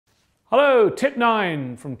Hello, tip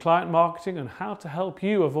 9 from client marketing on how to help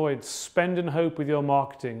you avoid spend and hope with your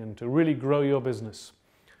marketing and to really grow your business.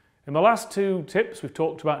 In the last two tips, we've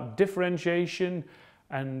talked about differentiation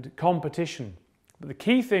and competition. But the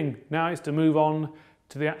key thing now is to move on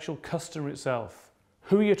to the actual customer itself.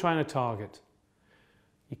 Who you're trying to target.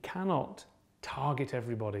 You cannot target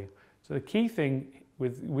everybody. So the key thing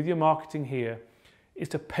with your marketing here is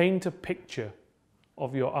to paint a picture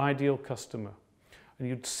of your ideal customer. And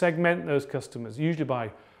you'd segment those customers, usually by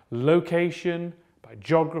location, by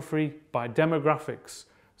geography, by demographics.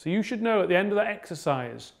 So you should know at the end of that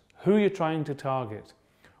exercise who you're trying to target.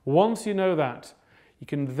 Once you know that, you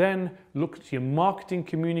can then look at your marketing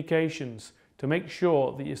communications to make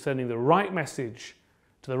sure that you're sending the right message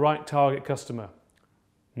to the right target customer.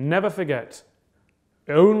 Never forget,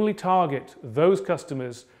 only target those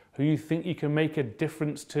customers who you think you can make a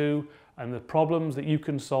difference to and the problems that you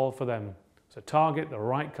can solve for them. So target the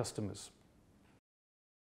right customers.